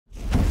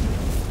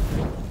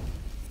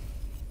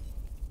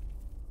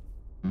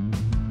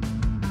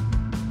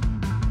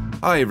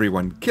Hi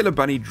everyone, Killer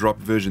Bunny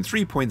dropped version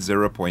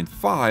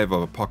 3.0.5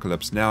 of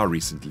Apocalypse Now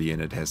recently, and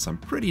it has some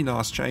pretty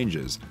nice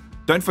changes.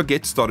 Don't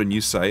forget to start a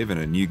new save and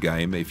a new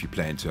game if you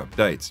plan to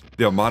update.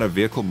 There are minor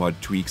vehicle mod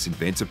tweaks,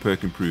 inventor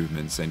perk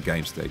improvements, and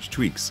game stage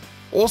tweaks.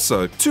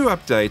 Also, 2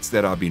 updates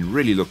that I've been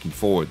really looking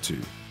forward to.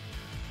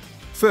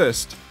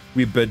 First,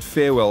 we bid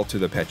farewell to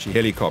the Apache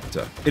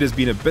helicopter. It has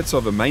been a bit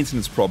of a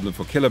maintenance problem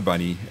for Killer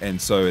Bunny, and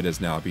so it has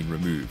now been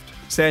removed.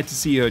 Sad to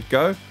see it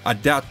go. I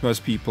doubt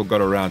most people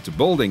got around to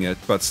building it,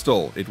 but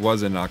still, it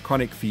was an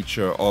iconic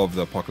feature of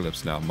the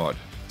Apocalypse Now mod.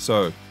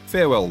 So,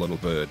 farewell little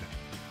bird.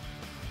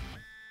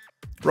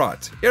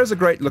 Right, here's a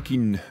great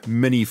looking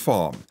mini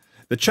farm.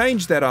 The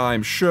change that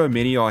I'm sure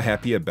many are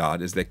happy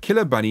about is that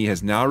Killer Bunny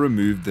has now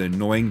removed the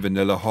annoying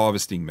vanilla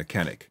harvesting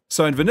mechanic.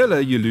 So in vanilla,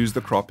 you lose the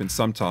crop and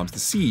sometimes the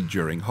seed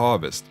during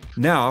harvest.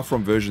 Now,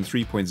 from version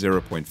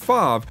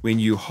 3.0.5, when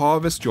you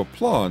harvest your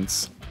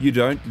plants, you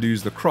don't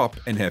lose the crop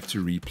and have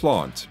to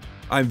replant.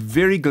 I'm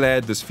very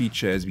glad this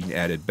feature has been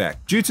added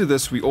back. Due to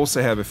this, we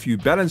also have a few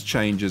balance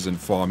changes in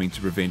farming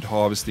to prevent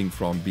harvesting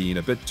from being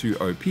a bit too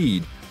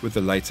OP'd with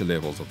the later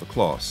levels of the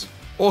class.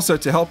 Also,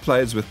 to help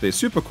players with their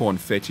supercorn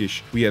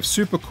fetish, we have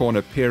supercorn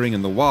appearing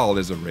in the wild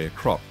as a rare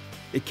crop.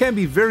 It can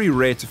be very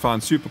rare to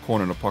find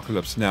supercorn in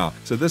Apocalypse Now,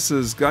 so this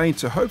is going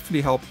to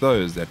hopefully help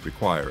those that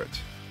require it.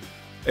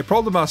 A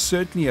problem I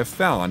certainly have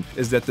found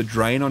is that the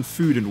drain on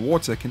food and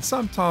water can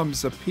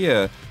sometimes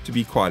appear to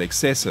be quite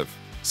excessive.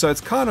 So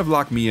it's kind of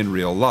like me in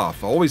real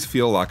life, I always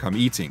feel like I'm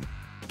eating.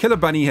 Killer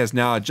Bunny has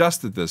now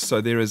adjusted this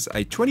so there is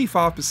a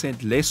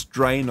 25% less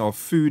drain of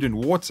food and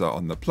water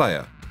on the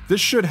player. This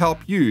should help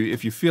you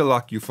if you feel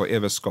like you're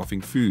forever scoffing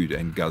food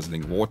and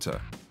guzzling water.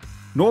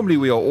 Normally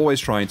we are always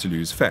trying to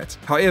lose fat.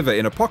 However,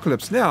 in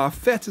Apocalypse Now,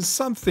 fat is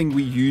something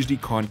we usually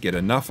can't get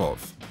enough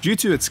of. Due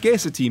to its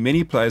scarcity,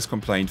 many players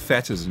complain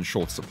fat is in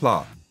short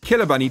supply.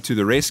 Killer Bunny to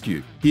the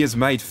rescue. He has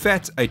made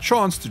fat a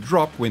chance to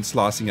drop when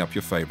slicing up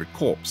your favorite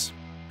corpse.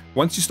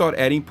 Once you start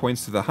adding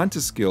points to the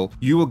hunter skill,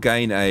 you will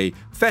gain a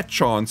fat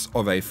chance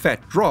of a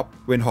fat drop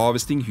when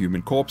harvesting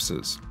human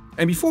corpses.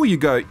 And before you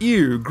go,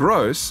 ew,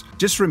 gross,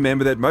 just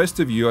remember that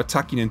most of you are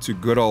tucking into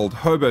good old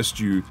hobo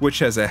stew, which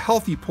has a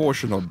healthy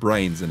portion of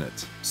brains in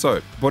it.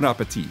 So, bon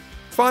appetit.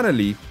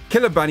 Finally,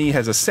 Killer Bunny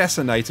has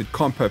assassinated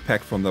Compo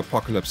Pack from the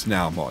Apocalypse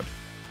Now mod.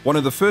 One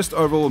of the first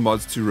overall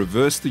mods to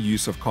reverse the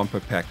use of Compo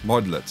Pack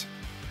modlet.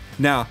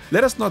 Now,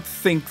 let us not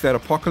think that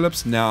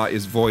Apocalypse Now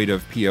is void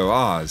of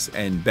POIs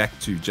and back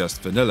to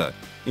just vanilla.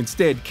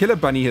 Instead, Killer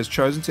Bunny has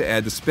chosen to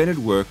add the splendid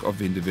work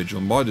of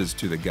individual modders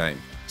to the game.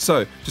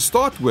 So, to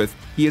start with,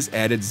 he has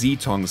added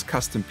zzTong's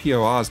custom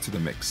POIs to the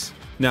mix.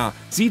 Now,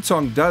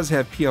 zzTong does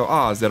have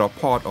POIs that are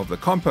part of the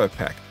Compo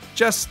Pack,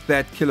 just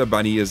that Killer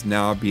Bunny is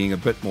now being a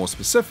bit more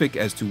specific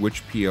as to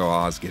which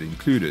POIs get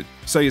included.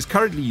 So he is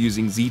currently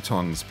using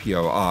zzTong's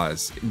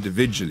POIs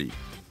individually.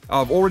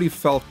 I've already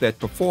felt that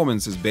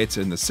performance is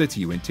better in the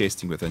city when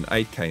testing with an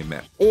 8K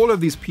map. All of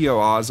these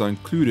POIs are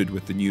included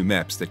with the new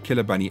maps that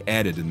Killer Bunny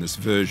added in this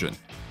version.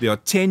 There are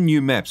 10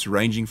 new maps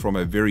ranging from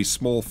a very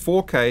small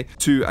 4K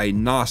to a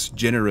nice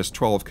generous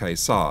 12K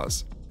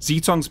size.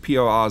 zzTong's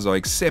POIs are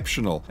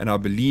exceptional, and I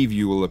believe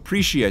you will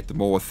appreciate the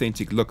more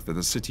authentic look that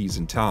the cities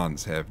and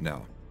towns have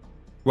now.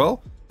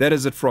 Well, that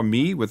is it from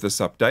me with this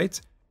update,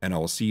 and I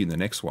will see you in the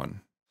next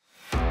one.